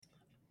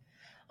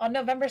On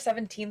November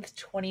 17th,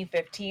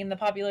 2015, the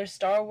popular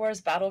Star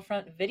Wars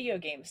Battlefront video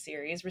game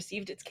series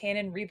received its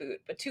canon reboot,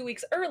 but 2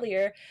 weeks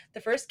earlier, the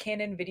first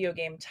canon video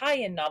game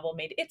tie-in novel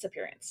made its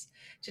appearance.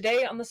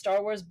 Today on the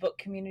Star Wars Book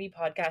Community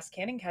Podcast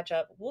Canon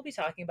Catch-Up, we'll be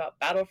talking about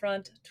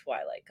Battlefront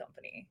Twilight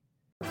Company.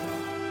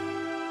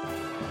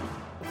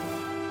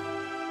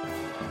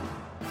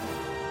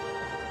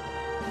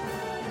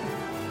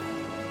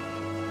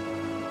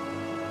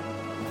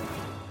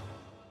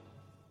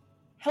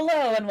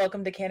 Hello and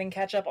welcome to Canon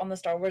Catch Up on the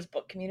Star Wars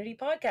Book Community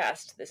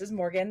Podcast. This is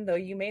Morgan, though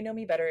you may know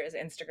me better as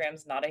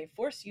Instagram's Not a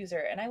Force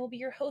user, and I will be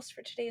your host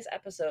for today's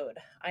episode.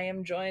 I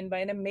am joined by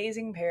an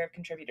amazing pair of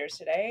contributors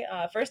today.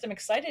 First, I'm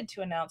excited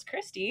to announce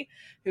Christy,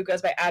 who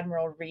goes by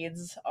Admiral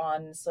Reads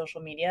on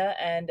social media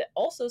and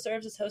also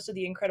serves as host of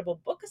the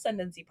incredible Book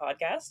Ascendancy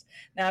podcast.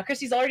 Now,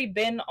 Christy's already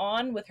been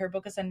on with her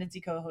Book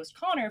Ascendancy co-host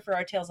Connor for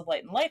our Tales of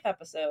Light and Life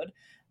episode,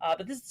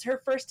 but this is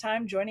her first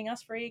time joining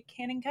us for a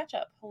Canon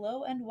Catch-Up.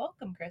 Hello and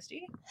welcome,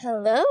 Christy.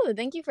 Hello,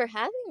 thank you for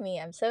having me.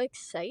 I'm so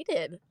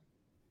excited.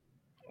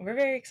 We're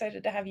very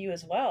excited to have you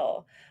as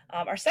well.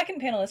 Our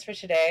second panelist for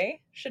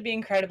today should be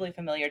incredibly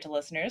familiar to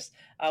listeners.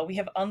 We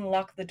have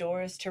unlocked the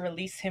doors to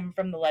release him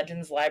from the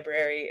Legends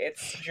Library,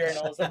 its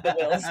Journals of the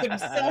Wills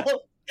himself.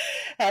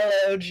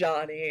 Hello,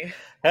 Johnny.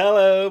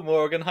 Hello,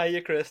 Morgan.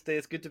 Hiya, Christy.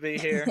 It's good to be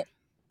here.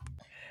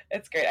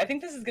 It's great. I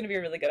think this is going to be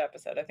a really good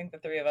episode. I think the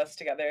three of us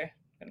together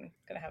are going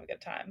to have a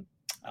good time.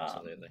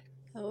 Absolutely.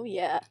 Oh,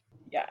 yeah.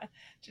 Yeah.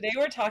 Today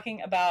we're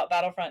talking about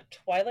Battlefront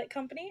Twilight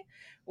Company,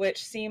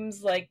 which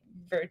seems like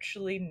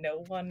virtually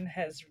no one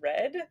has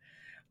read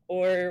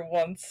or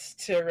wants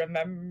to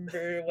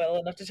remember well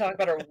enough to talk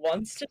about or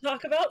wants to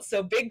talk about.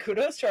 So big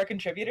kudos to our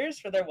contributors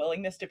for their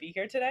willingness to be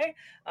here today.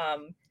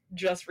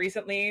 Just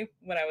recently,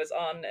 when I was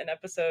on an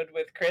episode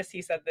with Chris,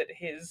 he said that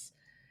his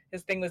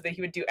thing was that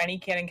he would do any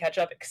canon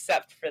catch-up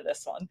except for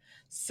this one.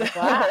 So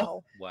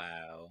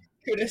Wow.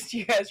 Kudos to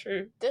you guys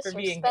for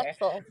being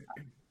here.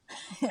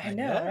 I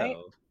know, right?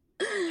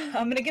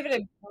 I'm going to give it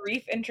a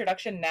brief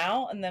introduction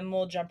now, and then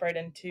we'll jump right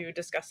into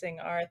discussing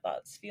our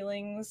thoughts,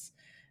 feelings,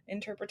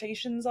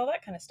 interpretations, all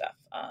that kind of stuff.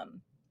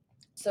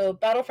 So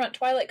Battlefront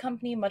Twilight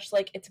Company, much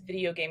like its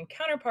video game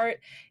counterpart,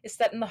 is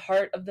set in the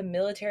heart of the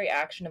military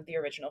action of the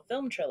original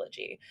film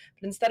trilogy.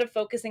 But instead of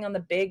focusing on the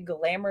big,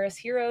 glamorous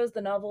heroes,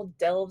 the novel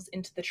delves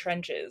into the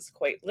trenches,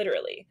 quite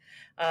literally.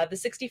 The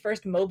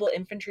 61st Mobile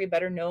Infantry,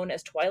 better known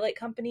as Twilight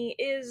Company,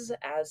 is,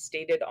 as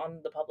stated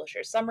on the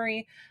publisher's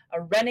summary, a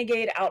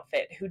renegade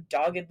outfit who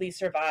doggedly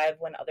survive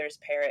when others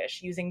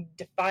perish, using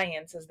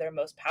defiance as their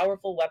most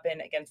powerful weapon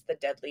against the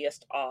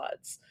deadliest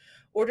odds.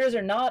 Orders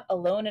are not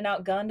alone and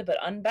outgunned, but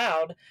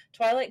unbowed.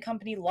 Twilight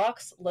Company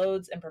locks,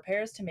 loads, and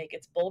prepares to make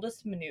its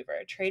boldest maneuver,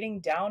 trading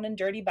down and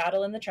dirty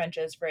battle in the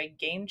trenches for a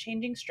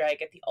game-changing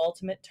strike at the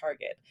ultimate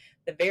target,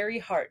 the very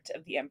heart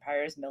of the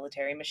Empire's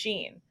military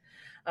machine.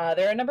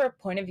 There are a number of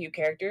point-of-view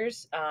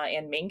characters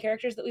and main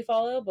characters that we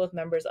follow, both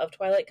members of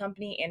Twilight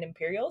Company and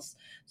Imperials.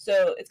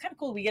 So it's kind of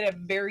cool. We get a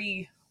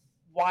very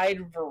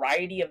wide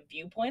variety of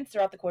viewpoints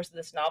throughout the course of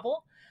this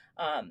novel.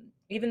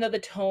 Even though the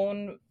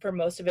tone for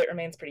most of it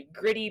remains pretty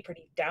gritty,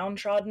 pretty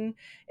downtrodden,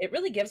 it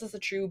really gives us a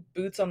true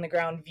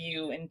boots-on-the-ground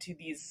view into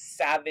these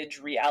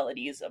savage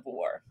realities of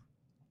war.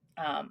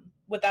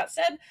 With that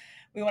said,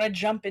 we want to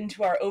jump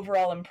into our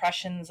overall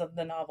impressions of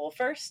the novel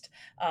first.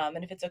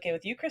 And if it's okay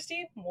with you,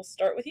 Christy, we'll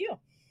start with you.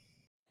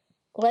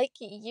 Like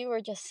you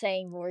were just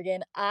saying,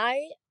 Morgan,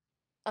 I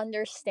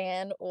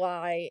understand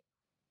why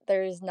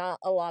there's not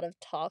a lot of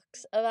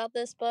talks about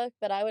this book,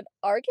 but I would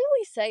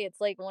arguably say it's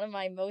like one of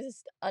my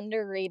most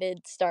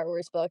underrated Star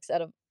Wars books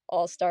out of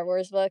all Star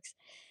Wars books.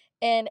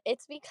 And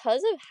it's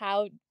because of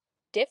how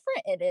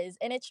different it is.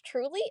 And it's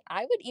truly,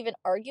 I would even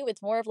argue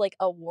it's more of like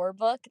a war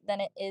book than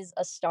it is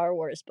a Star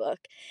Wars book.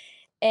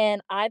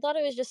 And I thought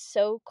it was just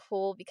so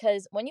cool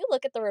because when you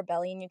look at the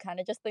rebellion, you kind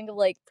of just think of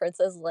like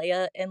Princess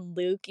Leia and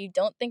Luke. You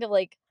don't think of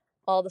like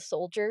all the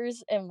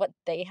soldiers and what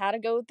they had to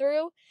go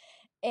through.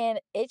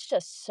 And it's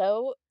just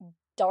so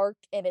dark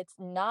and it's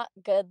not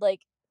good.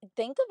 Like,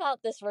 think about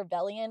this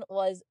rebellion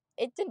was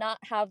it did not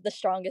have the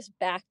strongest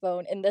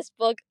backbone, and this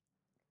book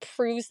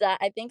proves that.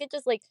 I think it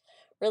just like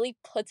really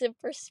puts in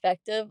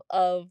perspective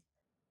of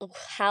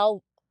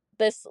how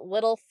this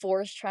little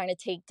force trying to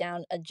take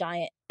down a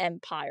giant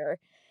empire.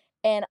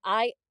 And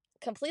I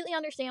completely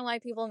understand why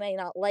people may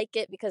not like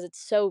it because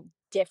it's so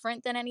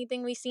different than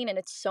anything we've seen and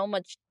it's so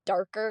much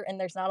darker and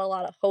there's not a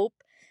lot of hope.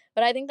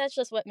 But I think that's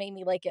just what made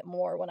me like it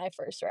more when I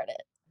first read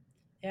it.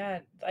 Yeah,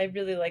 I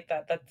really like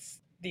that.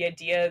 That's the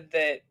idea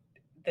that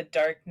the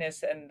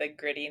darkness and the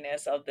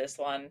grittiness of this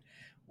one,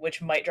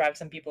 which might drive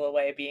some people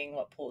away, being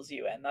what pulls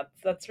you in.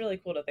 That's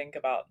really cool to think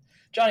about.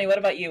 Johnny, what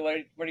about you?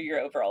 What are your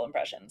overall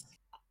impressions?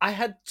 I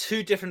had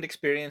two different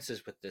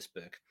experiences with this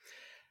book.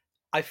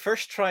 I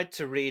first tried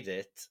to read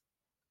it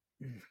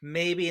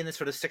maybe in the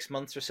sort of 6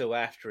 months or so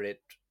after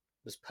it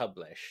was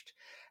published.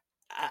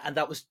 and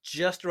that was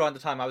just around the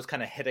time I was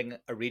kind of hitting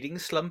a reading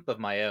slump of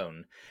my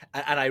own,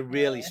 and I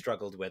really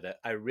struggled with it.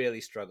 I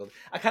really struggled.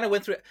 I kind of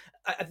went through it.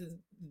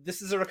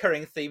 This is a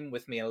recurring theme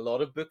with me in a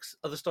lot of books,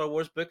 other Star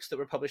Wars books that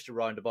were published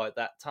around about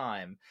that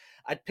time.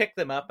 I'd pick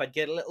them up, I'd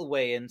get a little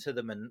way into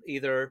them, and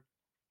either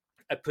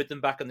I'd put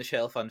them back on the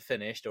shelf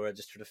unfinished, or I'd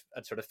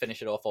sort of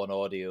finish it off on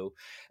audio.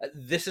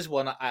 This is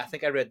one I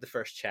think I read the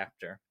first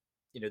chapter.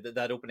 You know,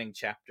 that opening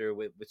chapter,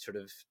 which sort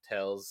of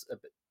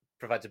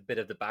provides a bit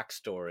of the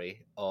backstory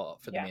for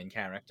the main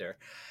character.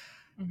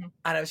 Mm-hmm.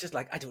 And I was just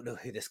like, I don't know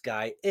who this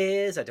guy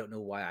is. I don't know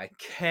why I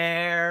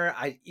care.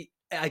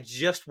 I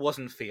just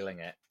wasn't feeling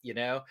it, you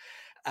know?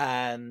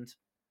 And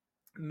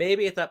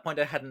maybe at that point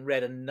I hadn't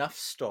read enough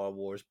Star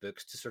Wars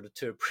books to sort of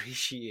to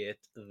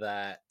appreciate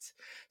that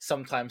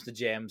sometimes the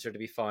gems are to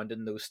be found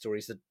in those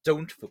stories that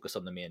don't focus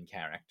on the main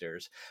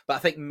characters. But I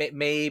think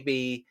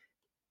maybe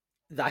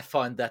I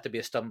found that to be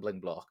a stumbling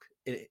block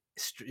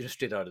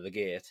straight out of the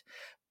gate.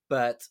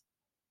 But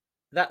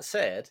that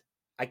said,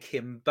 I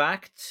came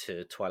back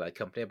to Twilight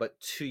Company about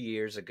 2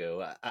 years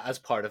ago as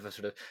part of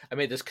I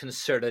made this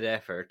concerted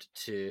effort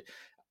to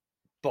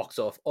box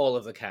off all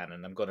of the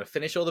canon. I'm going to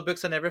finish all the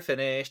books I never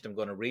finished. I'm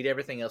going to read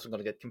everything else. I'm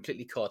going to get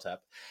completely caught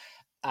up.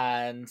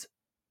 And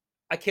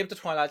I came to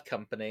Twilight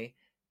Company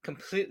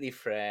completely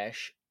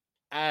fresh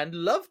and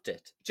loved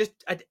it.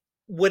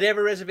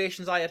 Whatever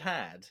reservations I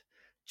had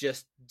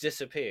just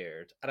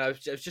disappeared, and I was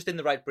just in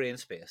the right brain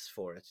space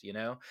for it, you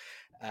know.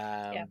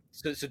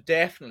 So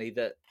definitely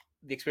the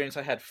experience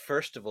I had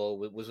first of all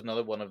was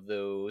another one of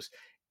those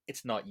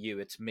it's not you,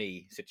 it's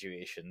me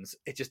situations.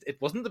 It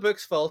wasn't the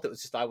book's fault. It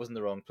was just I was in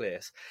the wrong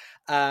place.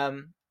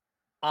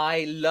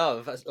 I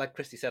love, like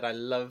Christy said, I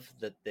love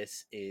that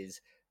this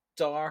is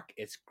dark,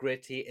 it's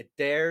gritty, it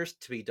dares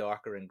to be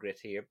darker and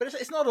grittier, but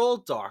it's not all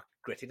dark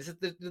gritty.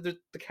 The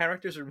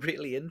characters are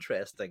really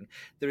interesting.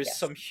 There is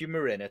some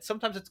humor in it.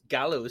 Sometimes it's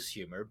gallows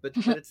humor, but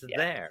it's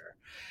there,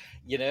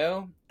 you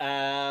know.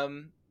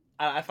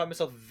 I find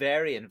myself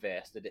very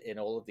invested in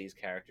all of these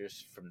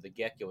characters from the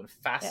get-go and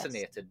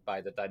fascinated by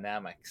the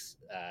dynamics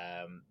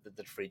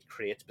that Fried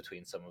creates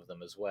between some of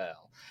them as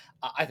well.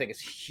 I think it's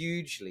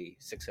hugely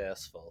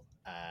successful,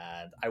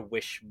 and I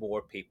wish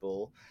more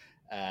people,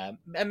 and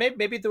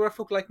maybe there were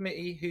folk like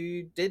me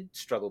who did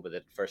struggle with it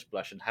at first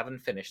blush and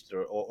haven't finished it,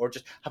 or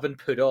just haven't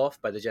put off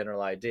by the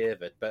general idea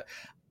of it. But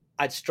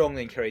I'd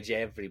strongly encourage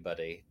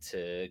everybody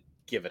to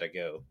give it a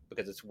go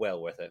because it's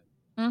well worth it.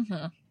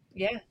 Mm-hmm.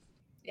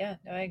 Yeah,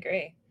 no, I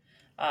agree.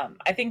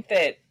 I think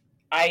that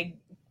I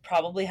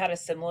probably had a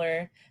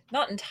similar,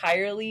 not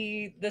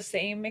entirely the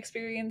same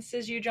experience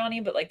as you,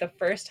 Johnny, but like the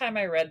first time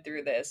I read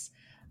through this,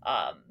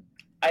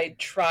 I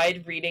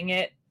tried reading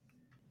it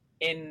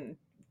in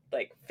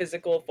like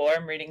physical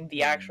form, reading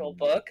the actual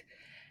book.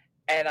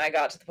 And I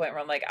got to the point where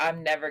I'm like,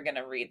 I'm never going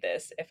to read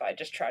this if I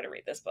just try to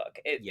read this book.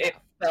 It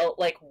felt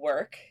like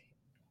work.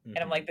 And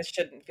I'm like, this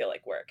shouldn't feel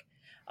like work.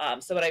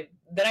 So I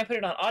put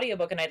it on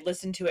audiobook and I'd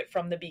listen to it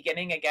from the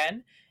beginning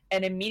again.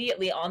 And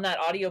immediately on that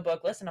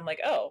audiobook listen, I'm like,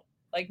 oh,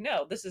 like,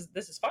 no, this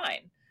is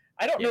fine.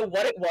 I don't know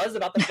what it was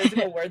about the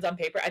physical words on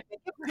paper. I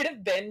think it might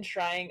have been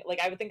trying, like,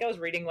 I would think I was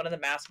reading one of the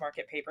mass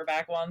market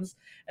paperback ones.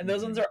 And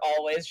those ones are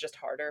always just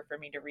harder for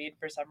me to read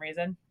for some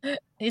reason.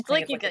 It's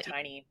like you get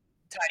tiny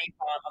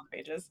font on the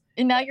pages.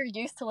 And now you're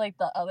used to like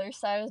the other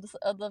side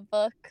of the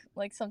book.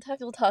 Like sometimes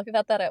we'll talk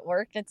about that at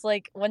work. It's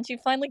like once you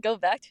finally go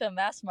back to a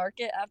mass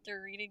market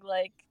after reading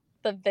like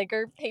the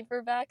bigger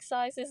paperback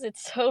sizes,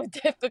 it's so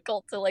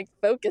difficult to like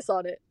focus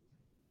on it.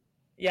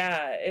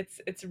 Yeah,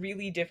 it's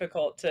really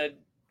difficult to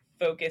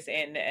focus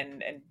in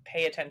and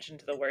pay attention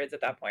to the words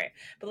at that point.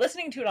 But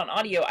listening to it on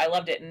audio, I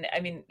loved it. And I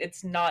mean,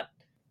 it's not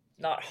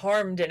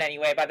harmed in any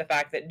way by the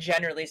fact that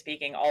generally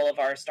speaking, all of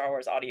our Star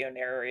Wars audio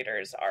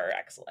narrators are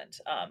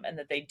excellent, and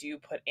that they do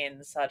put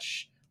in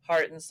such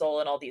heart and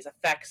soul and all these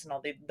effects, and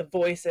all the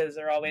voices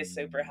are always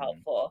super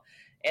helpful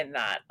in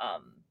that.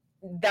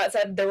 That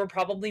said, there were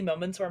probably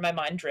moments where my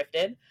mind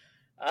drifted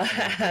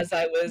as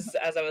I was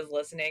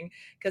listening,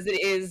 because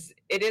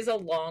it is a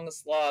long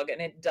slog,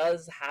 and it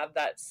does have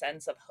that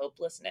sense of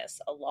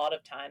hopelessness a lot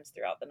of times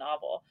throughout the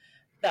novel.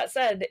 That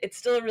said, it's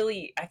still a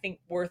really, I think,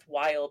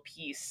 worthwhile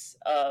piece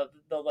of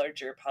the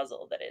larger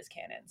puzzle that is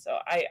canon. So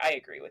I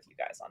agree with you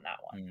guys on that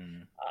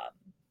one.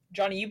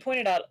 Johnny, you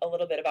pointed out a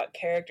little bit about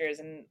characters,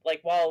 and like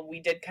while we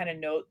did kind of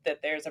note that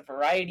there's a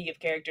variety of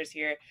characters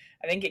here,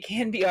 I think it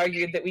can be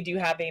argued that we do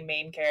have a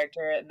main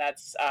character, and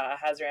that's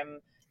Hazram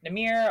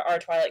Namir, our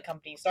Twilight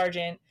Company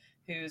sergeant,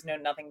 who's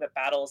known nothing but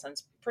battle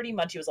since pretty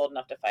much he was old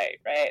enough to fight,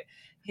 right?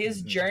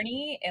 His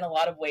journey in a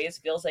lot of ways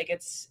feels like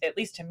it's, at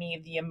least to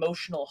me, the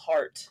emotional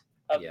heart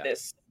of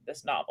this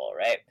novel,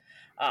 right?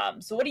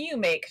 So what do you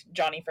make,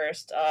 Johnny,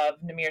 first,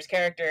 of Namir's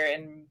character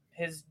and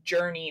his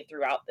journey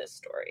throughout this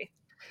story?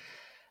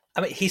 I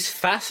mean, he's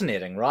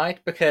fascinating,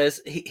 right? Because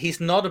he's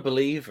not a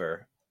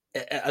believer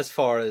as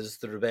far as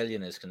the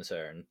rebellion is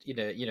concerned.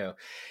 You know,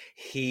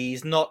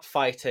 he's not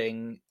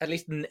fighting. At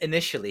least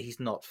initially, he's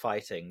not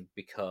fighting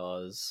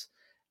because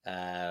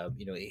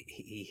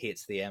He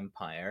hates the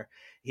Empire.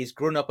 He's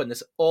grown up on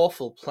this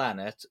awful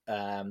planet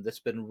that's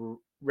been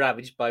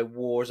ravaged by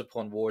wars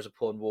upon wars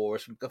upon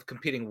wars of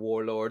competing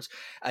warlords,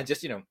 and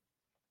just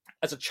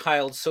as a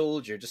child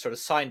soldier, just sort of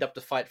signed up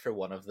to fight for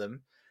one of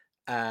them,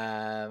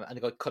 and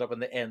got caught up in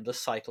the endless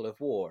cycle of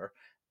war.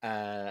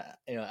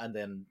 And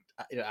then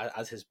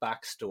as his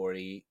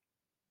backstory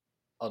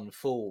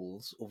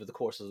unfolds over the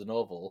course of the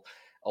novel,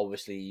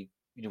 obviously,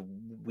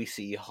 we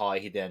see how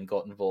he then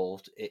got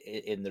involved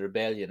in the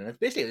rebellion, and it's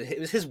basically it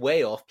was his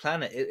way off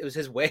planet. It was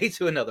his way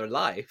to another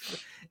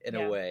life, in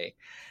a way.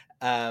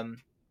 And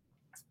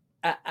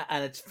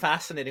it's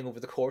fascinating over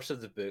the course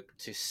of the book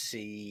to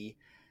see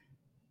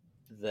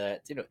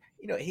that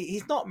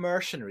he's not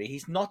mercenary.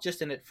 He's not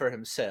just in it for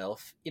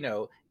himself.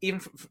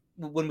 Even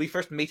when we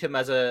first meet him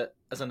as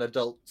an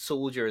adult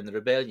soldier in the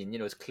rebellion,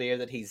 it's clear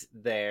that he's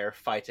there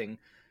fighting,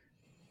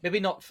 maybe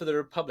not for the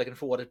Republic and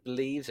for what it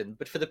believes in,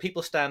 but for the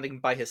people standing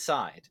by his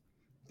side.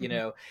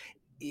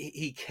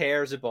 He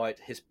cares about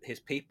his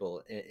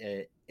people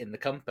in the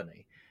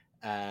company,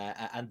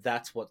 and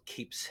that's what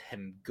keeps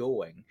him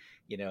going.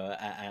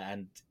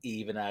 And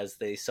even as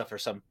they suffer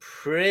some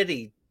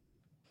pretty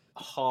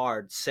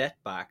hard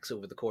setbacks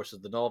over the course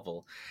of the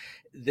novel,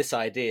 this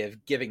idea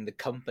of giving the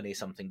company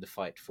something to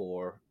fight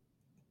for,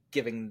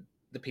 giving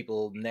the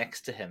people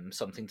next to him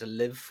something to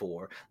live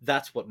for,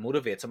 that's what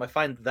motivates him. I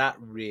find that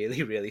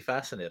really, really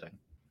fascinating.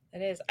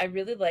 It is. I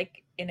really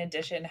like, in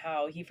addition,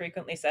 how he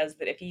frequently says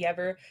that if he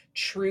ever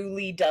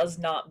truly does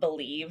not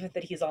believe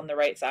that he's on the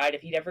right side,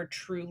 if he'd ever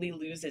truly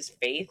loses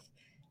faith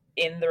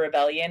in the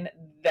rebellion,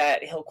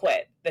 that he'll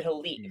quit, that he'll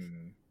leave.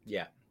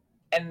 Yeah.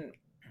 And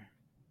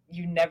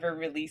you never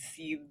really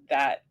see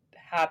that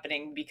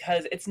happening,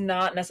 because it's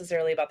not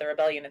necessarily about the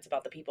rebellion, it's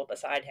about the people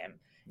beside him.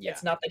 Yeah.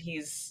 It's not that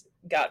he's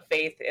got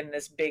faith in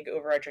this big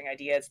overarching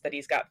idea, it's that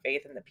he's got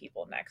faith in the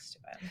people next to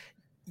him.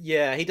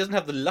 Yeah, he doesn't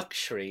have the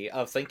luxury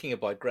of thinking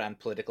about grand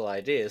political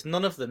ideas.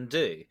 None of them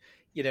do.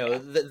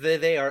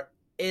 They are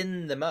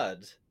in the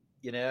mud,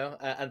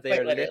 and they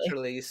are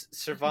literally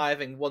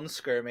surviving one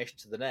skirmish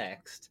to the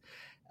next.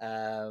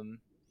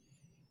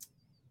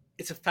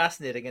 It's a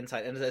fascinating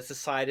insight, and it's a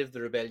side of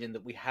the rebellion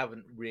that we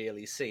haven't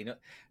really seen.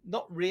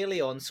 Not really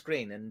on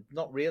screen, and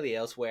not really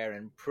elsewhere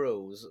in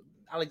prose.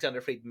 Alexander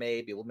Freed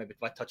maybe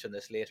might touch on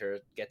this later,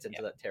 gets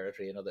into that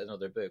territory in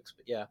other books,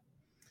 but yeah.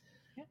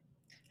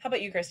 How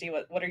about you, Christy?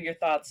 What are your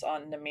thoughts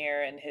on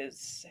Namir and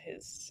his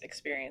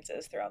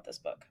experiences throughout this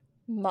book?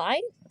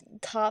 My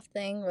top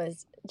thing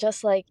was,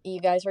 just like you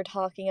guys were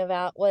talking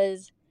about,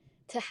 was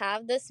to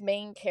have this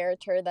main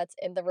character that's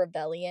in the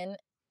rebellion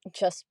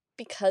just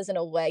because, in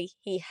a way,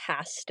 he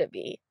has to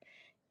be.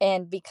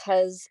 And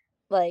because,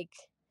 like,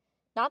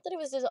 not that it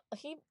was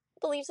he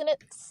believes in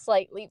it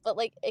slightly, but,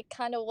 like, it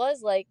kind of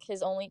was, like,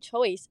 his only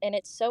choice. And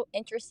it's so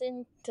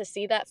interesting to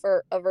see that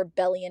for a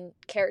rebellion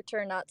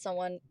character, not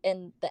someone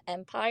in the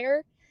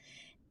Empire.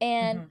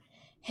 And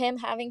him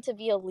having to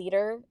be a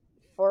leader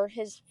for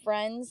his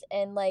friends,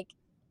 and, like,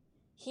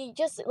 he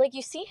just, like,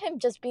 you see him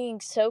just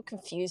being so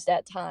confused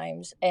at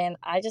times. And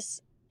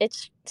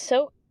it's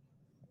so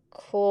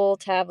cool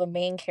to have a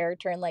main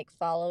character and, like,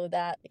 follow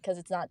that, because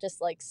it's not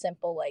just, like,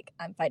 simple, like,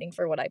 I'm fighting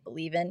for what I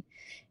believe in.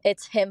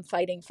 It's him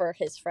fighting for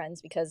his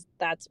friends, because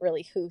that's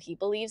really who he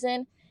believes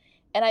in.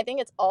 And I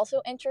think it's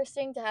also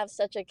interesting to have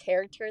such a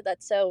character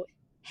that's so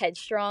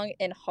headstrong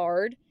and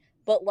hard,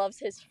 but loves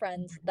his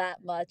friends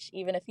that much,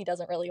 even if he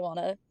doesn't really want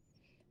to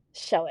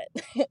show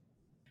it.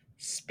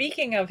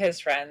 Speaking of his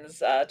friends,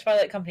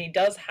 Twilight Company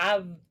does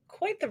have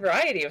quite the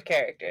variety of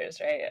characters,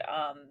 right?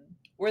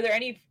 Were there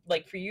any,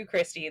 like, for you,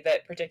 Christy,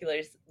 that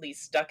particularly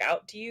stuck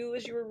out to you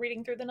as you were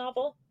reading through the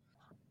novel?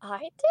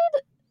 I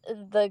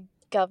did the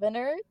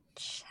Governor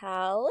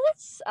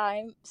Chalice.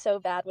 I'm so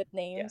bad with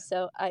names,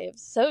 so I am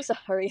so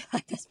sorry if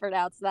I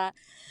mispronounced that.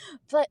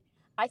 But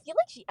I feel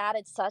like she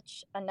added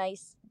such a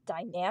nice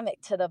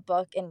dynamic to the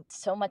book, and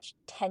so much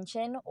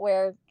tension,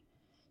 where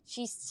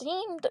she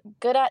seemed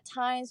good at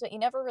times, but you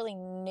never really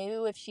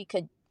knew if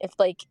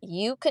like,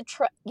 you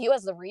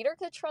as the reader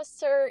could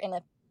trust her, and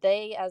if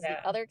they, as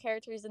the other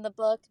characters in the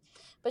book.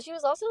 But she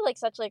was also, like,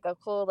 such, like, a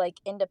cool, like,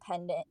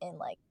 independent and,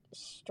 like,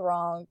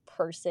 strong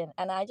person.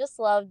 And I just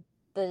loved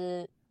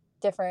the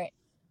different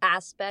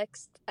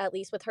aspects, at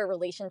least with her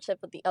relationship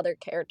with the other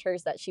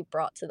characters, that she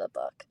brought to the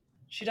book.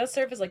 She does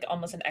serve as, like,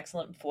 almost an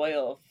excellent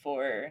foil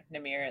for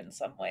Namir in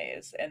some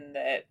ways, in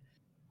that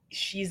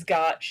she is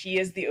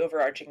the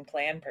overarching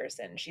plan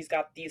person. She's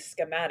got these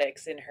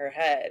schematics in her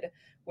head,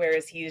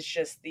 whereas he's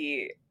just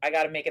I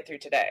got to make it through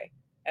today,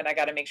 and I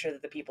got to make sure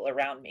that the people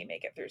around me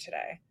make it through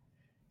today.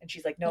 And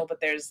she's like, no, but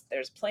there's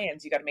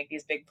plans. You got to make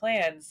these big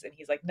plans. And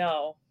he's like,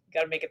 no, you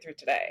got to make it through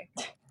today.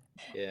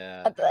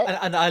 Yeah.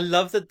 And I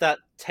love that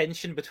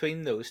tension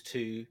between those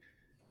two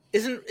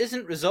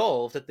isn't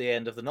resolved at the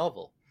end of the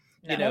novel.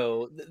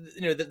 No.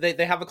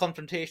 They have a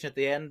confrontation at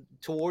the end,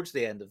 towards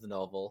the end of the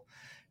novel,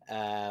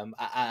 and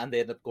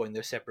they end up going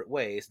their separate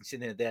ways.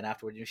 And then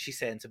afterward, she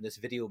sends him this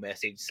video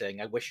message saying,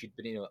 "I wish you'd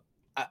been,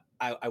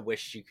 I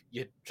wish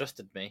you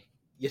trusted me."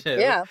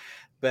 Yeah.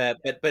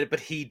 but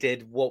he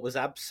did what was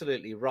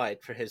absolutely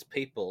right for his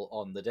people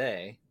on the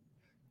day.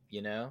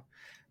 You know,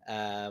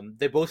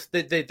 they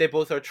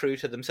both are true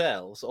to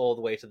themselves all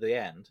the way to the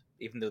end,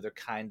 even though they're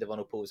kind of on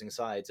opposing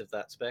sides of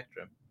that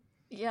spectrum.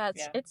 Yeah,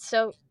 Yeah. it's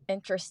so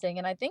interesting,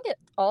 and I think it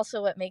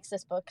also what makes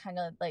this book kind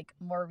of like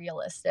more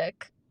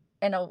realistic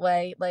in a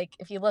way. Like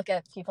if you look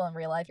at people in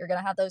real life, you're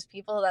gonna have those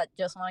people that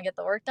just want to get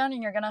the work done,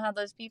 and you're gonna have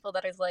those people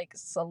that is like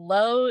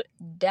slow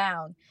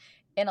down.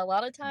 And a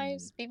lot of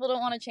times, people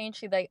don't want to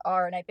change who they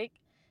are, and I think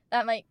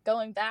that might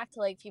going back to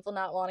like people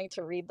not wanting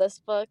to read this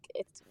book.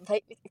 It's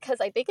like because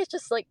I think it's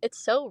just like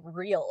it's so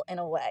real in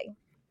a way,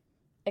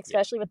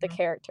 especially with the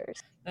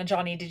characters. Now,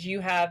 Johnny, did you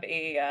have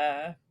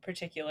a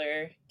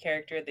particular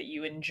character that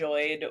you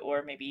enjoyed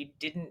or maybe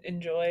didn't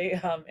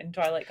enjoy in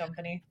Twilight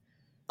Company?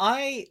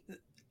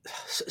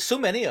 So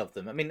many of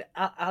them. I mean,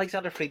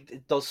 Alexander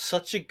Freed does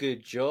such a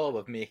good job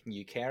of making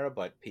you care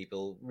about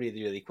people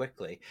really, really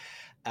quickly.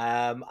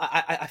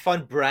 I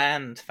found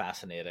Brand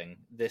fascinating.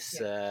 This,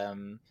 I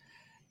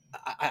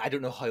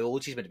don't know how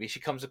old she's meant to be. She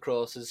comes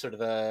across as sort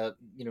of a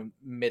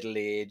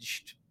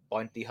middle-aged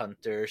bounty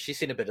hunter. She's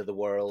seen a bit of the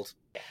world.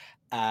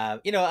 And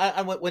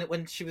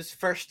when she was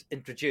first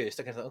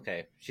introduced, I kind of thought,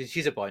 okay,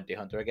 she's a bounty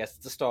hunter. I guess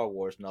it's a Star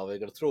Wars novel. You're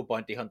going to throw a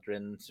bounty hunter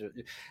in.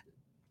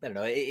 I don't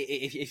know.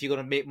 If you're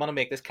going to want to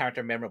make this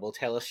character memorable,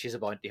 tell us she's a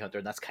bounty hunter,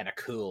 and that's kind of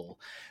cool.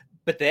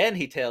 But then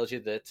he tells you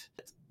that,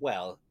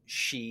 well,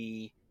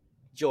 she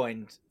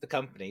joined the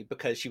company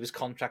because she was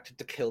contracted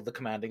to kill the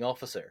commanding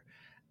officer.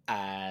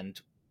 And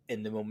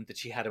in the moment that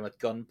she had him at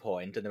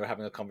gunpoint and they were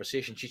having a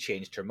conversation, she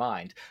changed her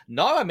mind.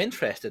 Now I'm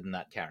interested in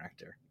that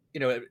character.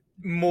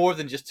 More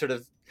than just sort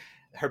of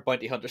her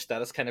bounty hunter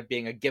status kind of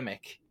being a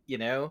gimmick,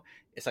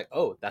 it's like,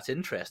 oh, that's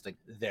interesting.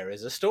 There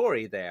is a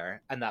story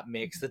there, and that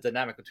makes the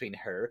dynamic between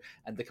her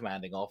and the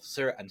commanding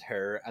officer and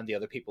her and the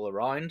other people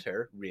around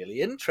her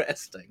really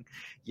interesting,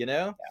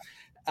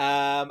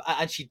 and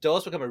she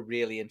does become a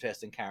really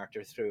interesting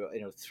character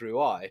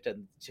throughout,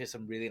 and she has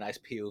some really nice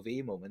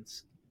POV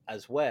moments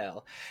as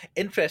well.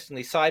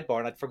 Interestingly, sidebar,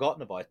 and I'd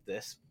forgotten about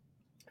this,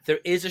 there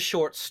is a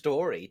short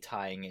story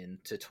tying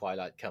into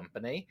Twilight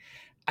Company.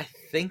 I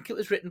think it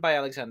was written by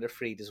Alexander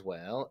Freed as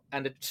well,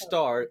 and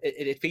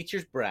it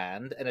features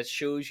Brand, and it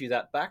shows you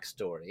that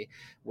backstory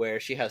where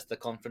she has the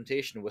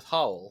confrontation with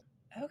Howl.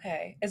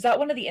 Okay, is that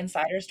one of the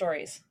insider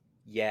stories?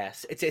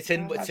 Yes, it's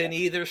in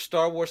either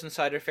Star Wars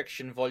Insider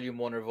Fiction Volume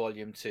 1 or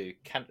Volume 2.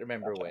 Can't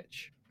remember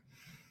which.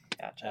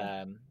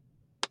 Gotcha.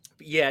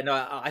 But yeah,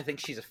 no, I think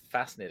she's a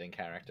fascinating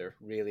character.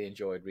 Really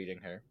enjoyed reading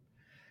her.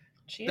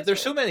 But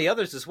there's so many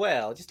others as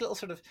well. Just little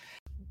sort of.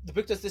 The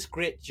book does this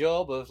great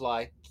job of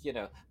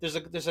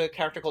there's a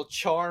character called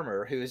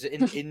Charmer who is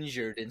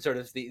injured in sort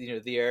of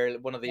the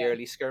one of the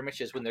early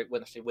skirmishes when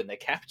they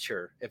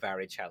capture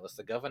Ivari Chalice,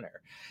 the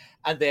governor,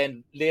 and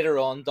then later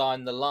on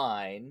down the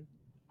line,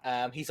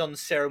 he's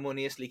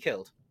unceremoniously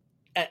killed.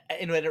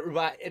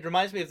 It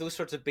reminds me of those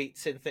sorts of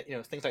beats in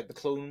things like the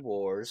Clone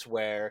Wars,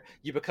 where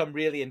you become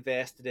really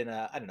invested in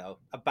a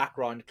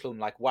background clone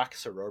like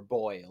Waxer or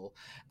Boyle,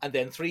 and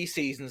then 3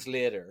 seasons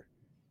later,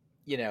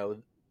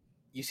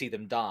 you see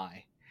them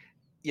die,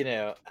 and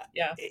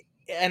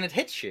it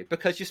hits you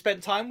because you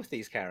spent time with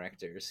these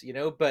characters,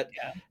 but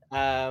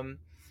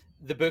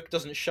the book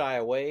doesn't shy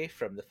away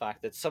from the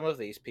fact that some of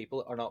these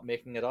people are not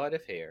making it out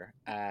of here,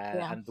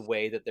 and the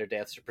way that their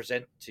deaths are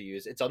presented to you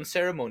is it's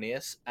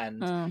unceremonious,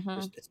 and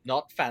it's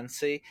not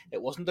fancy.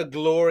 It wasn't a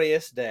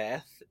glorious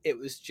death. It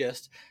was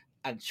just,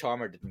 and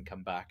Charmer didn't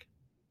come back,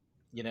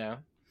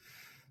 it's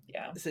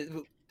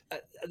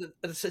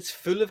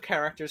full of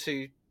characters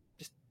who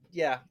just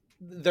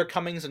their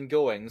comings and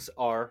goings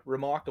are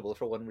remarkable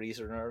for one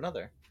reason or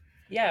another.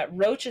 Yeah,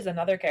 Roach is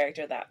another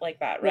character that right?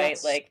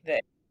 Yes. Like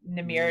that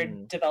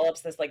Namir develops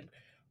this like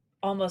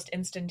almost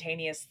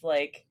instantaneous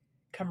like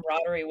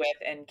camaraderie with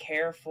and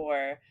care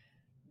for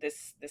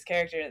this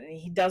character, and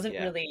he doesn't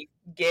really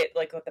get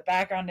like what the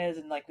background is,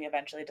 and like we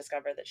eventually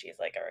discover that she's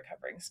like a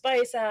recovering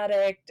spice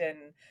addict,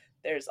 and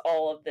there's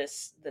all of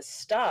this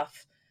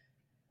stuff.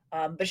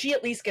 But she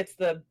at least gets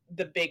the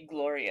big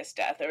glorious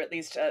death, or at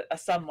least a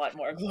somewhat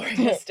more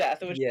glorious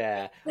death. Which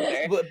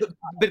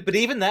but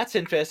even that's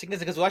interesting, is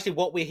because actually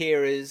what we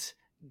hear is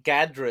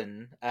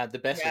Gadrin, the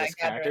Besserus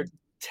character,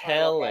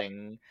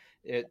 telling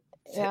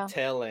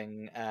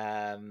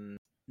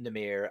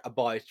Namir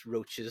about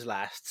Roach's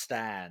last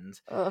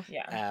stand.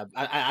 And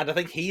I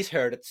think he's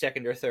heard it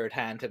second or third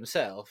hand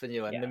himself. And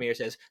Namir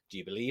says, "Do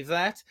you believe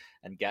that?"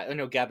 And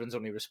Gadrin's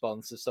only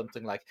response is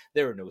something like,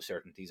 "There are no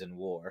certainties in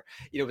war."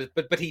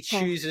 But he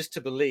chooses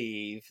to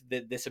believe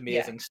that this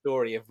amazing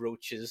story of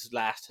Roach's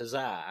last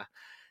huzzah,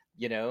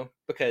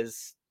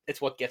 because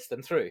it's what gets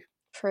them through.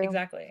 True.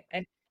 Exactly.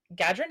 And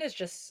Gadrin is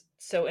just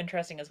so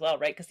interesting as well,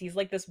 right? Because he's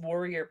like this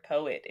warrior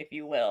poet, if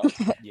you will,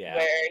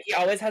 where he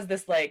always has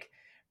this like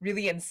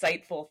really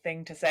insightful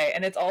thing to say,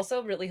 and it's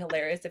also really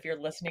hilarious if you're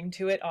listening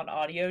to it on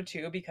audio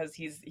too, because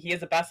he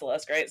is a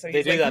basilisk, right? So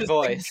they do that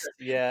voice,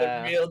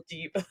 the real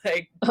deep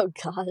like oh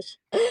gosh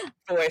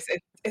voice.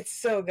 It's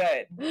so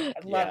good. I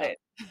love it.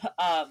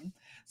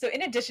 So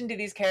in addition to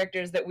these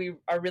characters that we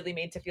are really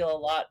made to feel a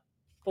lot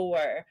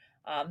for,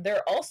 there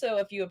are also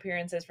a few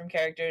appearances from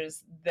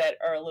characters that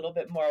are a little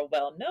bit more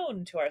well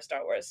known to our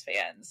Star Wars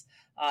fans.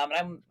 And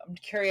I'm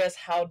curious,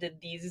 how did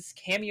these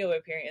cameo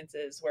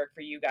appearances work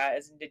for you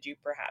guys, and did you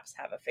perhaps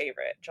have a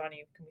favorite?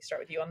 Johnny, can we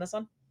start with you on this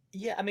one?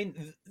 Yeah, I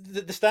mean,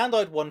 the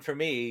standout one for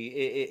me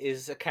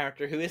is a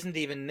character who isn't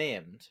even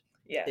named.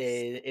 Yes.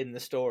 In the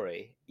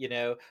story,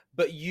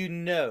 but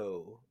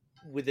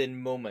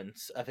within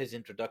moments of his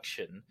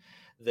introduction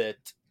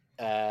that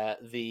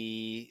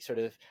the sort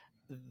of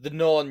the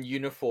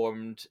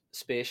non-uniformed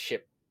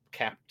spaceship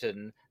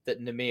captain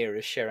that Namir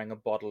is sharing a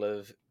bottle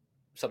of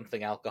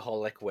something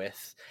alcoholic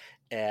with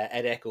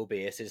at Echo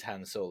Base is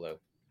Han Solo.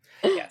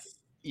 Yes.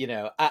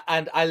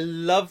 And I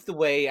love the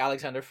way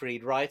Alexander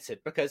Freed writes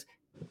it, because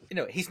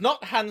he's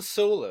not Han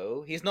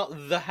Solo. He's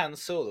not the Han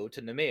Solo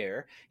to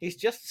Namir. He's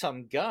just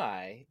some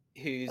guy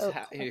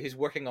who's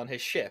working on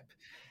his ship.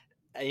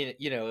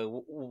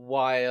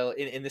 While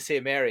in the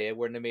same area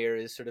where Namir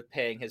is sort of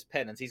paying his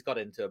penance, he's got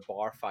into a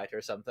bar fight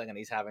or something, and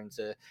he's having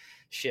to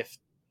shift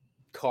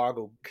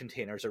cargo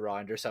containers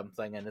around or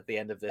something. And at the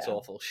end of this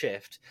awful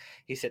shift,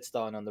 he sits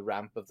down on the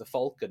ramp of the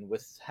Falcon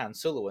with Han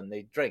Solo, and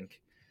they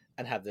drink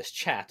and have this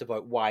chat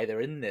about why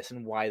they're in this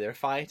and why they're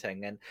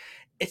fighting. And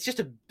it's just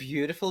a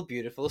beautiful,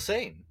 beautiful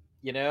scene,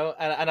 and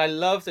I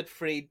love that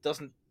Freed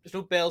there's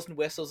no bells and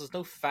whistles, there's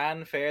no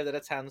fanfare that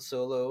it's Han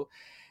Solo.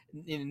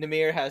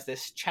 Namir has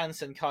this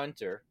chance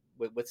encounter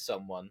with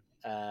someone,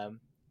 and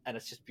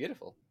it's just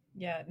beautiful.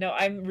 Yeah, no,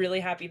 I'm really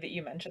happy that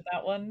you mentioned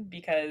that one,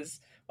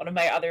 because one of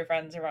my other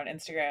friends are on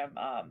Instagram,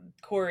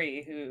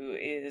 Corey, who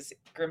is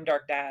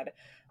Grimdark Dad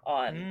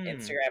on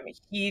Instagram,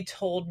 he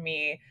told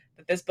me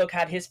that this book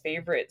had his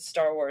favorite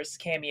Star Wars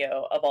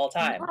cameo of all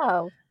time.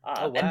 Wow.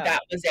 And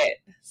that was it.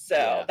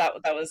 So that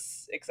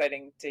was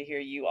exciting to hear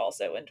you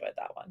also enjoyed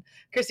that one.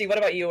 Chrissy, what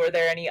about you? Were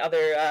there any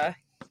other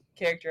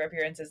character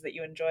appearances that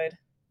you enjoyed?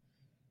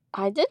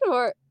 I did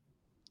a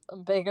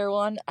bigger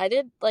one. I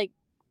did like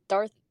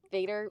Darth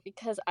Vader,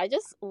 because I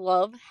just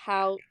love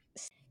how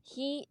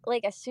he,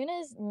 like, as soon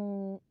as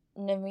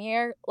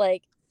Namir,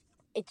 like,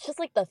 it's just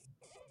like the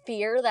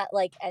fear that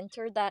like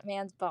entered that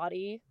man's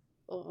body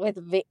with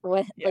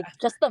like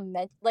just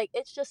like,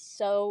 it's just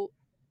so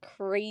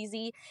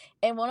crazy.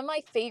 And one of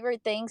my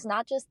favorite things,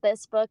 not just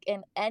this book,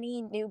 and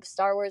any new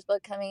Star Wars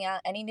book coming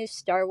out, any new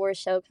Star Wars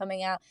show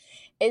coming out,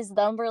 is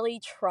them really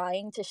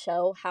trying to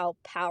show how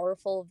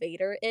powerful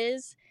Vader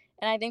is.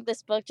 And I think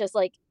this book just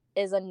like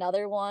is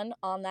another one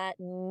on that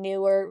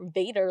newer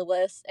Vader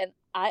list, and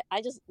I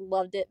just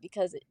loved it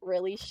because it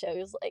really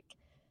shows like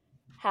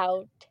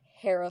how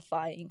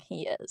terrifying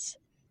he is.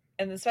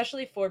 And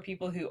especially for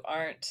people who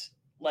aren't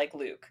like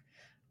Luke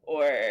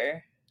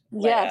or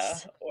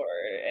Leia or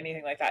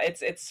anything like that.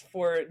 It's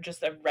for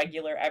just a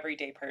regular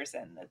everyday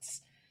person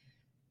that's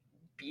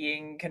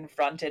being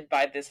confronted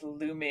by this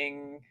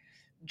looming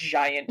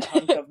giant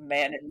hunk of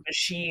man and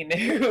machine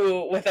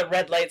who with a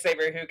red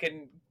lightsaber who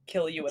can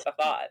kill you with a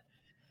thought.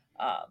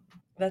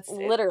 That's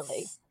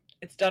literally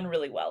it's done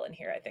really well in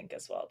here, I think,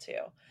 as well too.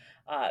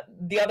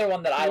 The other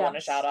one that I want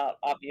to shout out,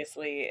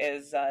 obviously,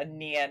 is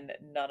Nien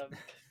Nunb,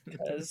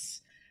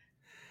 because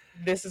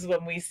this is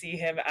when we see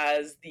him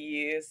as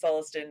the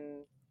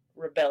Sullustan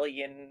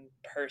Rebellion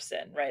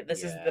person, right?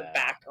 This is the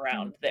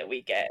background that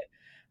we get,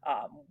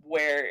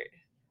 where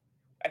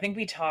I think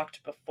we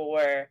talked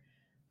before.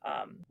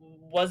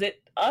 Was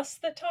it us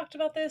that talked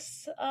about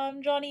this,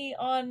 Johnny,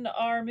 on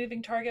our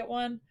Moving Target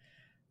one,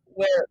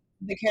 where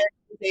the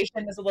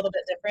characterization is a little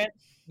bit different?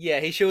 Yeah,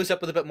 he shows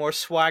up with a bit more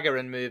swagger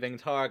in Moving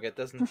Target,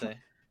 doesn't he?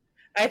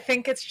 I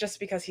think it's just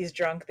because he's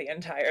drunk the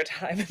entire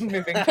time in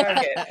Moving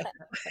Target.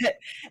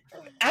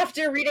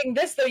 After reading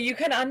this, though, you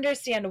can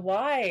understand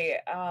why.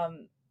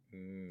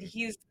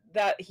 He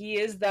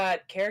is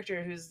that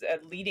character who's a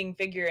leading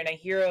figure and a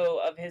hero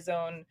of his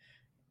own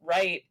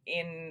right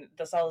in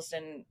the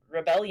Sullustan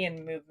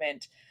Rebellion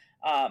movement.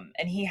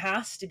 And he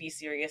has to be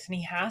serious, and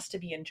he has to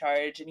be in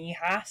charge, and he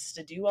has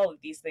to do all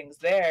of these things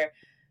there.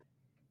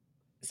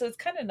 So it's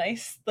kind of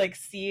nice, like,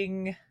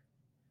 seeing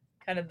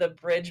kind of the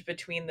bridge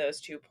between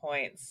those 2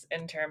 points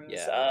in terms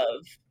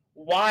of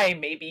why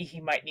maybe he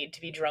might need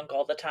to be drunk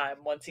all the time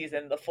once he's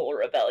in the full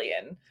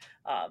rebellion,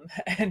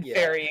 and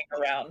ferrying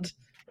around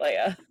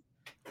Leia.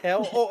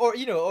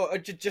 Or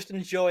just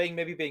enjoying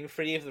maybe being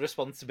free of the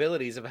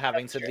responsibilities of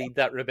having to lead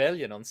that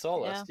rebellion on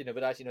Sullust.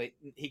 But as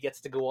he gets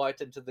to go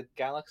out into the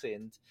galaxy,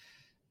 and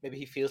maybe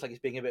he feels like he's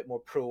being a bit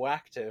more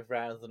proactive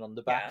rather than on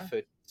the back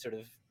foot, sort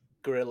of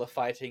guerrilla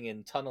fighting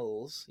in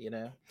tunnels.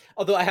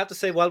 Although I have to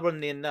say, while we're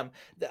on Nien Nunb,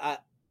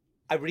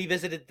 I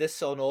revisited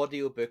this on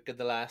audiobook in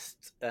the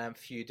last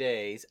few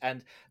days,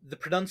 and the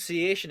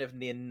pronunciation of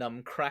Nien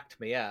Nunb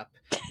cracked me up.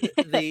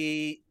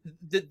 The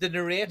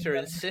narrator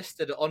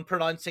insisted on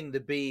pronouncing the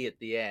B at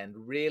the end,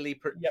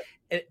 really,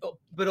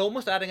 but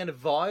almost adding a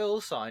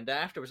vowel sound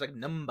afterwards, like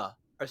number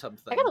or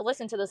something. I gotta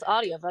listen to this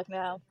audiobook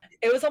now.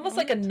 It was almost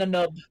like a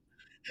nunub.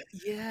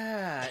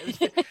 Yeah.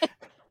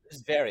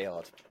 It's very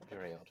odd.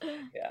 Very odd.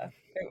 Yeah.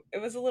 It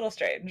was a little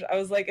strange. I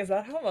was like, is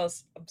that how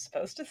I'm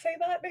supposed to say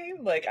that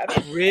name? Like, I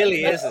don't. It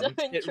really I isn't.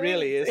 So It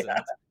really intrigued.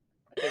 isn't.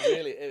 It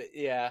really,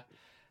 yeah.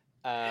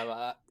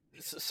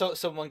 So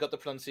someone got the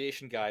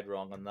pronunciation guide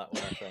wrong on that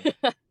one, I think.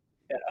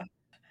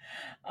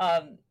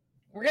 Yeah.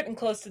 We're getting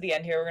close to the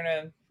end here. We're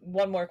gonna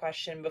one more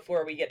question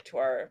before we get to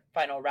our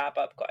final wrap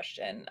up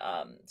question.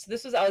 So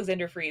this was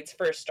Alexander Freed's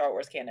first Star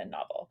Wars canon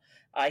novel.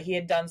 He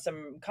had done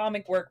some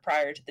comic work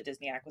prior to the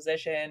Disney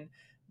acquisition,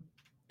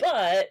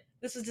 but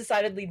this was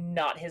decidedly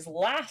not his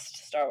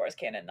last Star Wars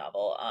canon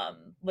novel.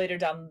 Later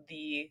down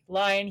the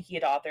line, he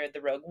had authored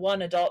the Rogue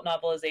One adult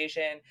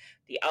novelization,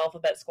 the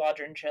Alphabet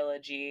Squadron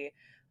trilogy,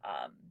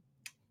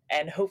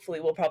 and hopefully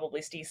we'll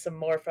probably see some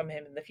more from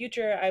him in the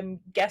future,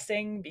 I'm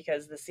guessing,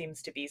 because this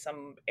seems to be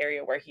some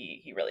area where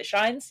he really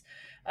shines.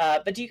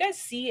 But do you guys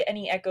see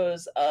any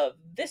echoes of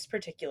this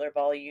particular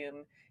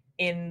volume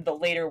in the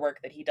later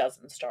work that he does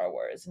in Star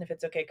Wars? And if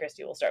it's okay,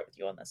 Christy, we'll start with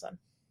you on this one.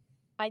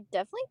 I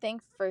definitely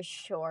think for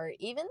sure,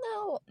 even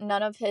though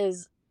none of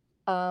his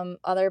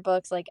other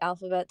books like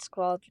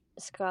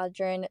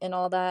Squadron and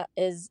all that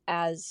is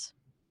as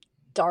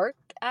dark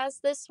as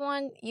this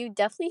one, you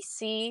definitely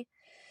see,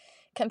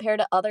 compared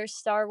to other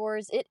Star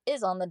Wars, it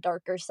is on the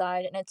darker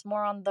side and it's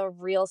more on the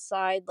real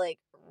side, like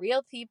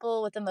real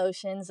people with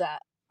emotions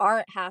that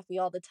aren't happy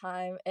all the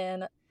time.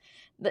 And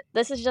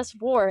this is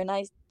just war, and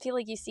I feel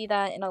like you see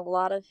that in a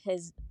lot of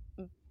his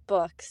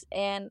books.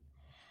 And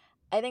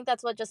I think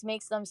that's what just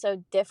makes them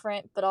so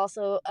different, but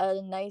also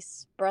a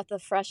nice breath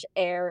of fresh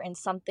air and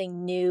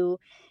something new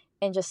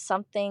and just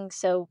something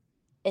so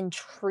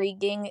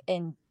intriguing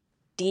and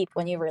deep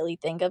when you really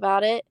think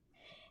about it.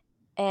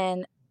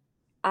 And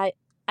I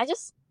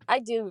I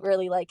do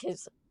really like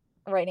his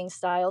writing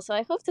style, so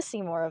I hope to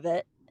see more of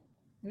it.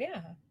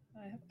 Yeah,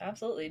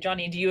 absolutely.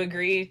 Johnny, do you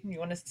agree? You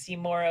want to see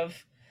more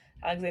of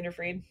Alexander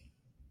Freed?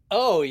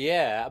 Oh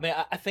yeah, I mean,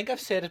 I think I've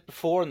said it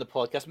before in the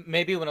podcast.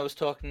 Maybe when I was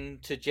talking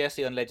to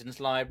Jesse on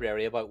Legends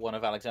Library about one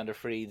of Alexander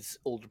Freed's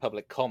Old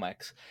Republic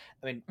comics.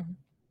 I mean,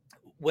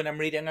 when I'm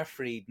reading a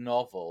Freed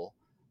novel,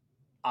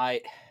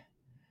 I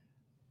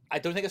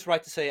don't think it's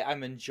right to say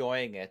I'm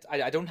enjoying it.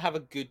 I don't have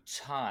a good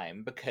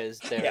time because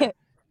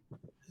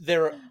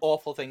there are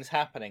awful things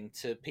happening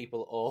to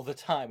people all the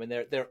time, and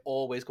they're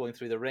always going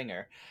through the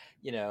ringer,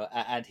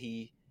 And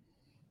he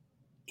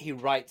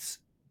writes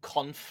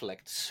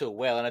conflict so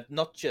well, and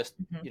not just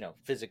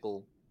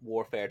physical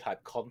warfare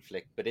type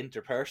conflict, but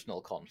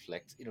interpersonal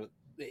conflict. To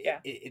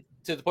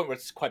the point where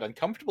it's quite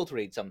uncomfortable to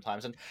read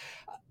sometimes, and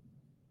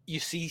you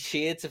see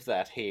shades of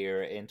that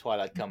here in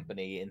Twilight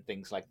Company in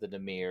things like the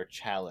Namir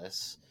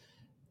Chalice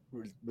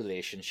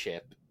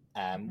relationship,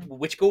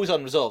 which goes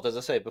unresolved, as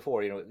I said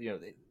before.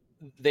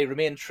 They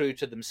remain true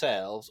to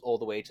themselves all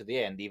the way to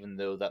the end, even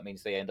though that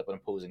means they end up on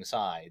opposing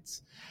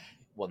sides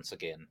once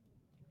again.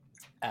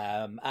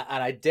 And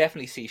I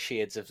definitely see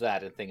shades of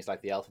that in things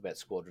like the Alphabet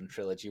Squadron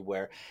trilogy,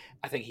 where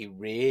I think he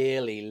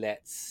really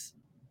lets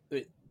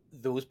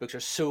those books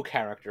are so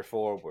character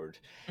forward.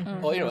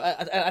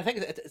 I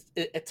think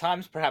at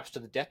times perhaps to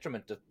the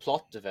detriment of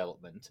plot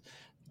development,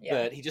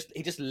 but he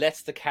just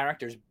lets the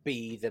characters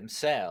be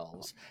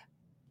themselves,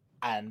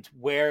 and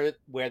where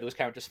those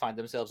characters find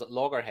themselves at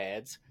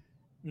loggerheads,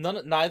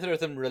 neither of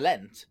them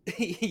relent.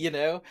 He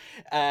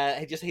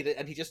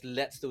just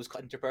lets those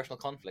interpersonal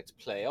conflicts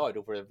play out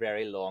over a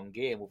very long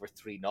game, over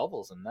 3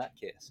 novels in that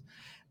case,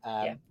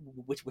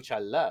 which I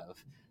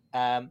love.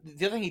 The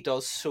other thing he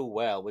does so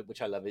well,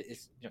 which I love,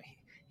 is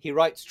he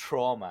writes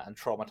trauma and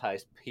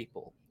traumatized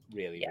people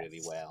really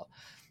well,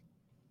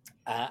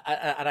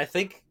 and I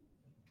think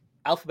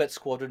Alphabet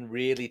Squadron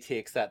really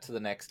takes that to the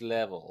next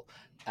level.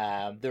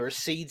 There are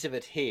seeds of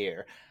it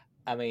here.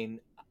 I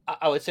mean,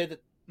 I would say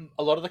that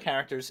a lot of the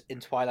characters in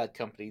Twilight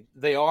Company,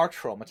 they are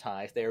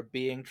traumatized. They are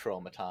being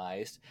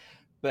traumatized,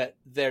 but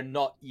they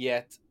don't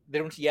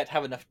yet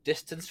have enough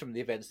distance from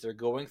the events they're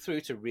going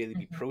through to really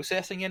be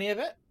processing any of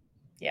it.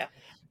 Yeah.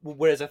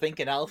 Whereas I think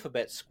in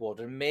Alphabet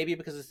Squadron, maybe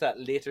because it's that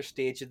later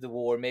stage of the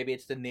war, maybe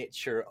it's the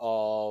nature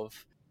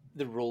of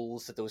the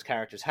roles that those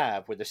characters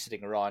have, where they're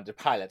sitting around, they're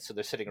pilots, so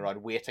they're sitting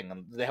around waiting,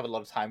 and they have a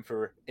lot of time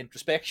for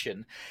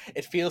introspection.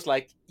 It feels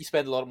like you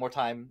spend a lot more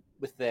time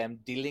with them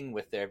dealing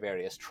with their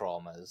various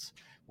traumas,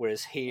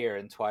 whereas here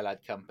in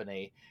Twilight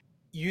Company,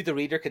 you, the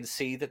reader, can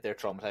see that they're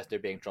traumatized, they're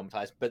being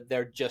traumatized, but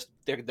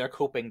they're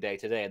coping day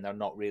to day, and they're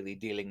not really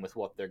dealing with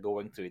what they're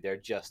going through. They're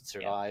just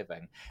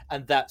surviving,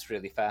 and that's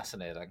really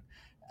fascinating.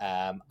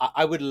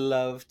 I would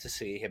love to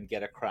see him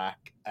get a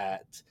crack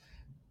at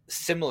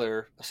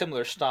similar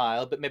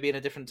style, but maybe in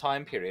a different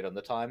time period on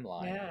the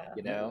timeline.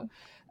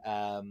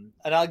 An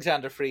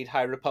Alexander Freed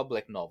High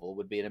Republic novel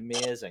would be an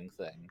amazing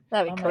thing.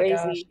 That'd be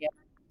crazy.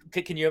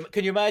 Can you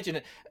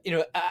imagine?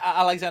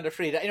 Alexander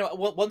Freed.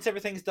 Once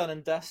everything's done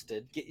and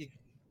dusted,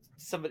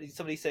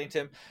 somebody saying to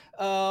him,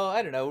 "Oh,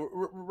 I don't know,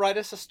 write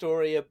us a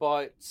story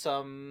about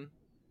some."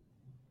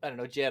 I don't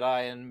know,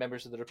 Jedi and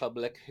members of the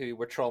Republic who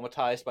were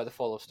traumatized by the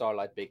fall of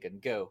Starlight Beacon.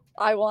 Go.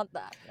 I want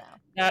that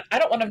now. I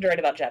don't want him to write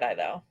about Jedi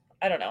though.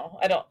 I don't know.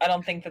 I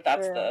don't think that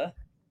that's the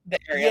the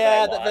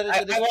area that I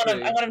want. I want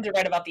him. I want him to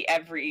write about the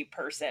every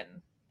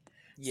person.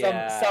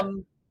 Yeah.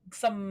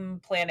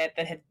 Some planet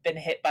that had been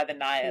hit by the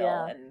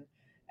Nile and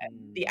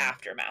the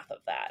aftermath of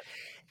that.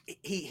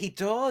 He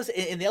does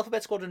in the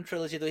Alphabet Squadron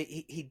trilogy, though.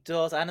 He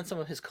does, and in some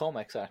of his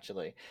comics,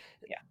 actually.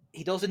 Yeah,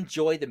 he does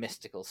enjoy the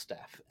mystical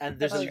stuff, and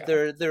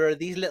there are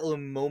these little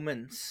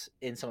moments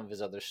in some of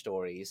his other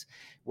stories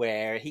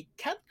where he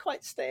can't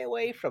quite stay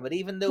away from it,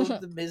 even though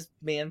his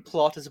main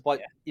plot is about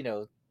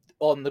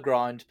on the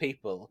ground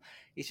people.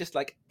 He's just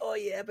like, oh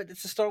yeah, but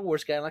it's a Star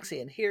Wars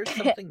galaxy, and here's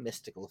something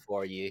mystical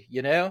for you,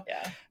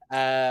 Yeah.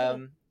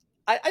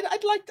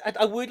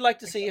 I would like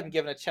to see him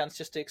given a chance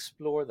just to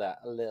explore that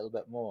a little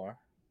bit more.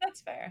 That's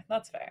fair.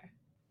 That's fair.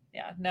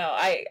 Yeah, no,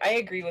 I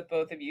agree with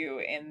both of you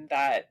in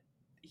that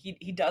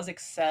he does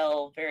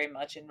excel very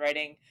much in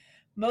writing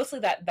mostly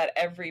that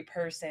every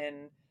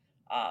person,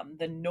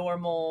 the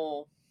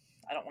normal,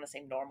 I don't want to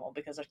say normal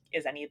because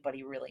is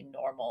anybody really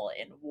normal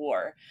in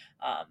war,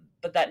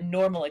 but that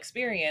normal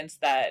experience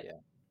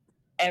that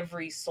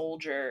every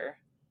soldier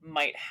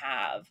might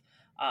have,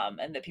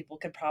 and that people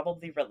could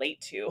probably relate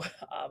to.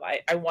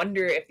 I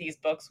wonder if these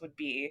books would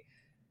be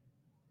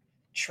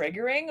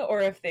triggering or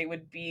if they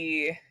would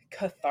be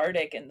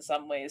cathartic in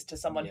some ways to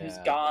someone who's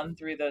gone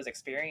through those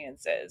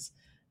experiences.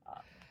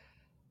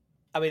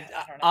 I mean,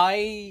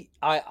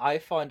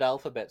 I find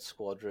Alphabet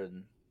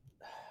Squadron.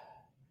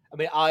 I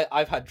mean,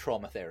 I've had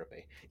trauma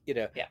therapy.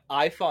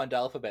 I found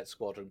Alphabet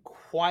Squadron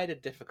quite a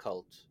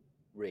difficult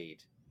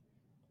read.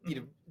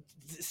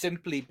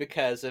 Simply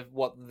because of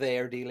what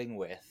they're dealing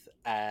with,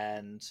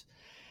 and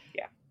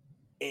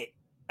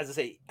as I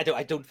say,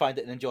 I don't find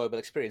it an enjoyable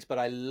experience, but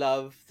I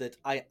love that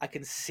I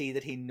can see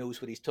that he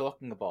knows what he's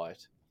talking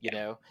about.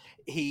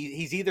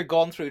 He's either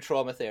gone through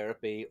trauma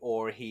therapy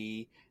or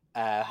he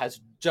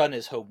has done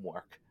his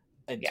homework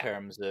in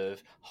terms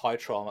of how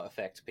trauma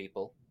affects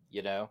people.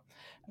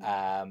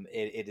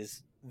 It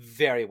is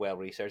very well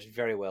researched,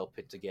 very well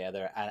put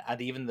together,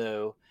 and even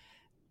though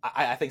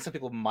I think some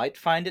people might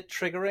find it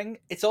triggering,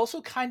 it's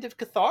also kind of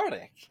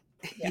cathartic.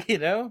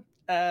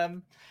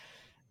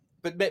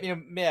 But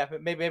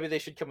maybe they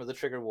should come with a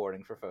trigger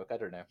warning for folk. I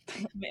don't know.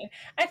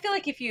 I feel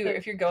like if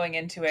you're going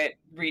into it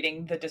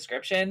reading the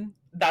description,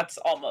 that's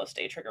almost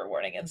a trigger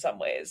warning in some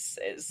ways.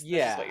 This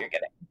is what you're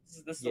getting.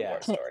 This is the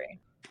war story.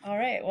 All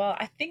right. Well,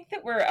 I think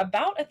that we're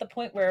about at the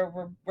point where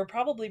we're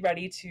probably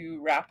ready to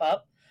wrap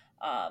up.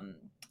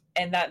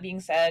 And that being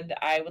said,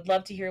 I would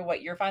love to hear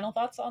what your final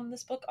thoughts on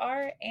this book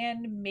are,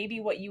 and maybe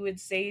what you would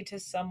say to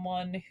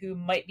someone who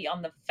might be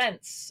on the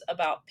fence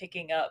about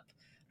picking up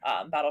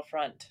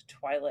Battlefront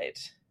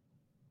Twilight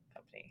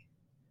Company.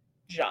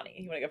 Johnny,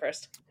 you want to go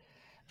first?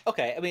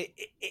 Okay. I mean,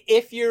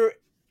 if you're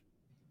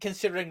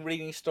considering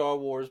reading Star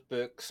Wars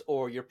books,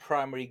 or your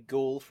primary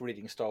goal for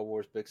reading Star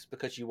Wars books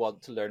because you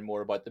want to learn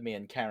more about the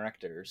main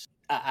characters,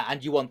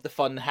 and you want the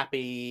fun,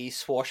 happy,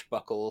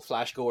 swashbuckle,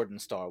 Flash Gordon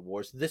Star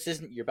Wars, this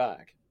isn't your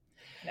bag.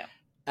 No.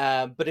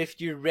 But if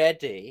you're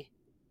ready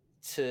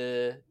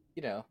to,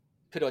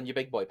 put on your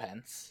big boy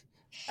pants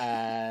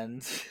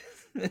and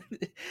and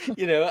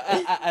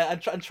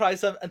try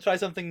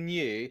something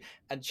new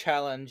and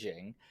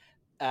challenging,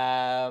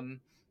 and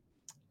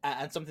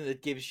something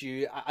that gives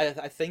you,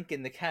 I think,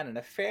 in the canon,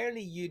 a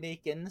fairly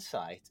unique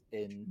insight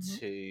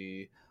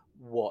into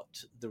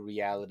what the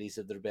realities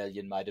of the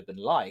rebellion might have been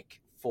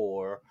like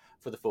for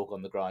the folk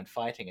on the ground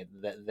fighting it,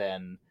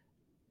 then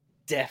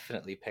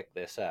definitely pick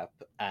this up.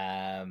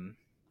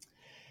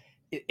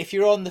 If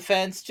you're on the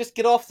fence, just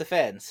get off the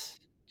fence.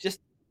 Just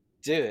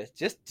do it.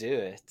 Just do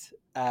it.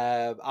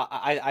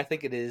 I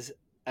think it is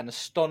an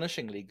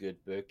astonishingly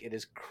good book. It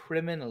is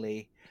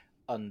criminally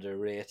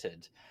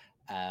underrated.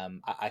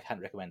 I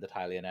can't recommend it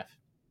highly enough.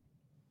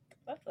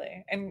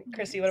 Lovely. And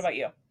Christy, what about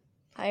you?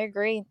 I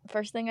agree.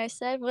 First thing I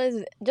said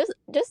was just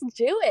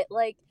do it.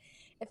 Like,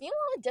 if you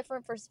want a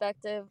different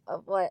perspective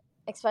of what,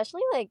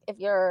 especially like if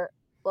you're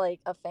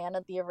like a fan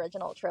of the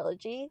original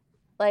trilogy,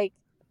 like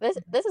this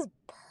is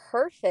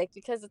perfect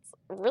because it's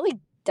really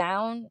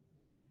down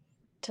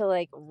to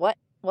like what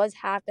was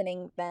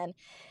happening then.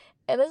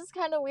 And this is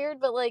kind of weird,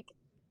 but like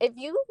if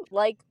you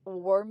like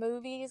war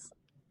movies,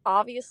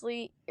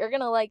 obviously you're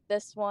going to like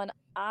this one.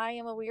 I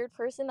am a weird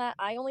person that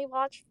I only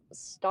watch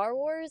Star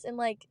Wars and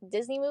like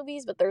Disney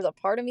movies, but there's a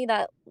part of me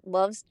that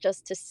loves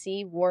just to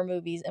see war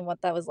movies and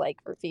what that was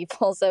like for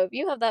people. So if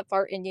you have that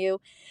part in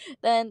you,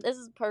 then this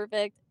is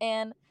perfect.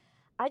 And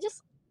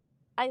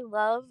I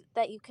love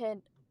that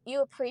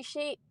you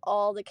appreciate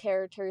all the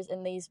characters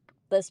in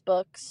this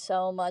book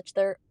so much.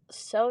 They're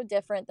so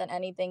different than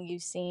anything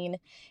you've seen,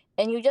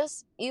 and you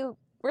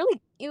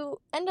really you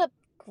end up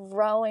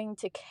growing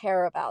to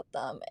care about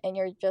them, and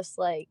you're just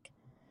like,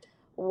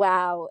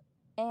 wow.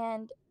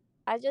 And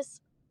I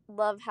just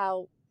love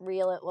how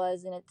real it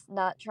was, and it's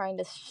not trying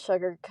to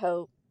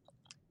sugarcoat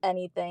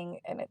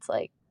anything, and it's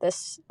like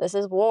this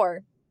is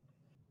war.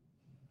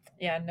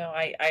 Yeah, no,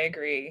 I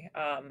agree.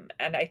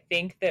 And I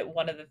think that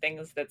one of the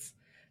things that's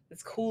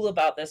that's cool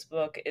about this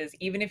book is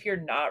even if you're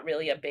not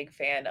really a big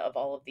fan of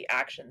all of the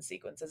action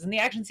sequences, and the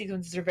action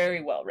sequences are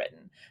very well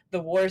written,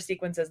 the war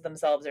sequences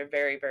themselves are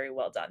very, very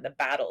well done, the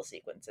battle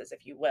sequences,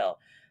 if you will,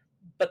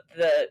 but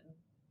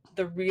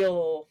the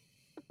real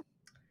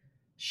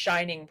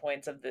shining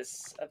points of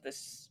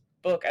this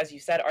book, as you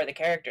said, are the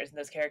characters and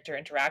those character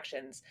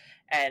interactions,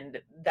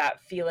 and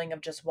that feeling of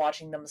just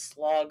watching them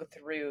slog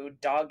through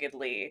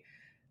doggedly,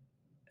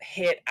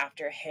 hit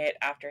after hit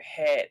after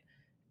hit,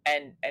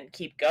 and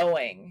keep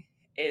going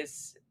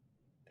is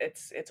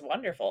it's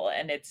wonderful.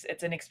 And it's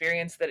an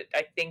experience that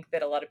I think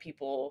that a lot of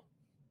people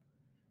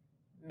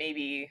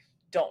maybe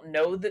don't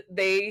know that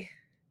they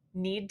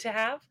need to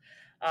have,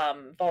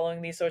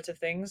 following these sorts of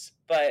things,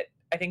 but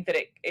I think that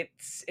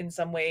it's in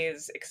some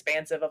ways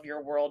expansive of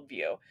your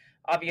worldview.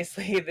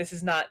 Obviously, this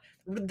is not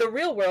the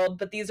real world,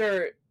 but these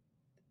are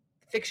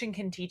fiction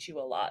can teach you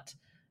a lot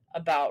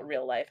about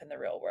real life and the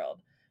real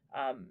world.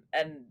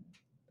 And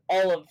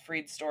all of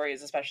Freed's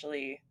stories,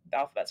 especially the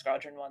Alphabet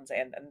Squadron ones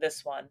and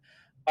this one,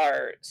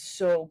 are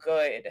so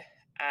good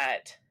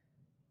at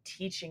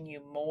teaching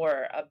you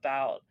more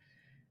about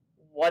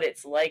what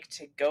it's like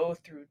to go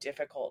through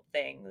difficult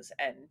things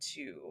and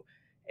to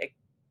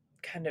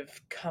kind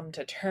of come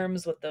to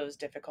terms with those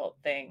difficult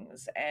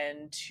things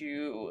and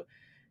to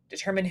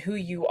determine who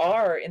you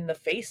are in the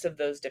face of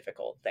those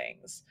difficult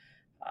things.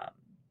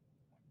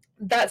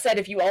 That said,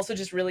 if you also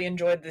just really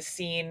enjoyed the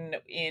scene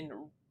in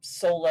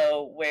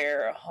Solo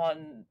where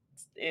Han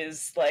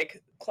is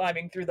like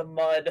climbing through the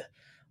mud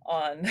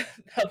on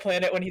a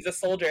planet when he's a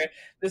soldier,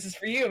 this is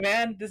for you,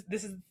 man. This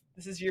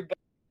is your book.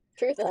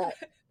 True that.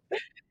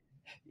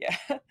 Yeah.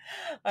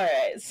 All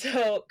right.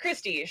 So,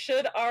 Christy,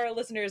 should our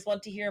listeners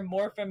want to hear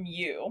more from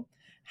you,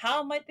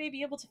 how might they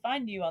be able to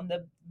find you on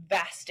the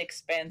vast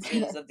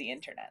expanses of the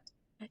internet?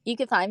 You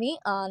can find me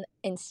on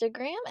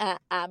Instagram at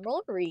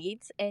Admiral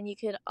Reads, and you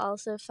could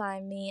also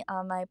find me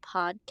on my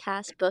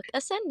podcast, Book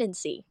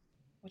Ascendancy.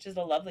 Which is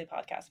a lovely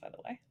podcast, by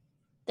the way.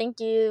 Thank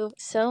you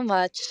so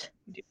much.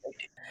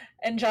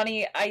 And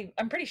Johnny,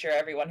 I'm pretty sure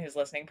everyone who's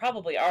listening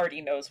probably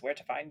already knows where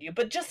to find you,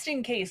 but just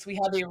in case we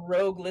have a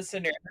rogue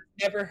listener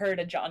who's never heard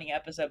a Johnny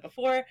episode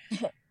before,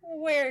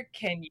 where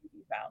can you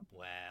be found?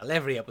 Well,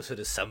 every episode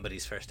is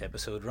somebody's first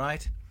episode,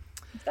 right?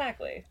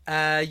 Exactly.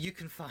 You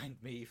can find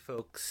me,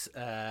 folks,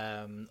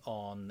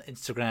 on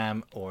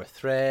Instagram or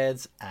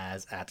Threads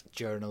as at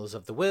Journals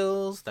of the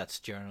Wills. That's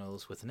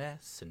journals with an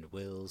S and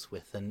wills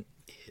with an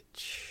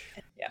H.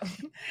 Yeah.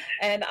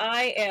 And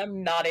I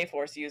am not a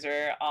Force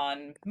user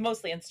on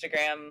mostly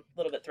Instagram, a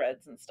little bit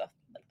Threads and stuff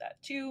like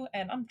that too.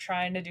 And I'm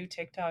trying to do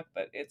TikTok,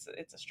 but it's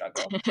a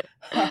struggle.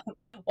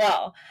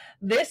 Well,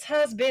 this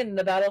has been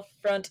the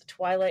Battlefront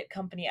Twilight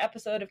Company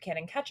episode of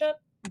Canon Catch Up.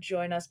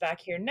 Join us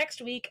back here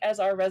next week as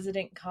our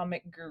resident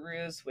comic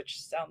gurus, which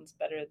sounds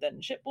better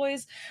than shit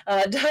boys,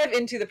 dive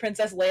into the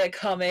Princess Leia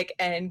comic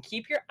and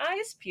keep your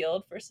eyes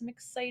peeled for some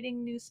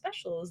exciting new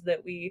specials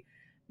that we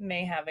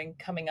may have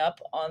coming up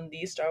on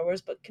the Star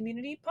Wars Book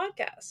Community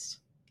podcast.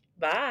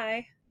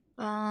 Bye.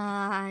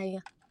 Bye.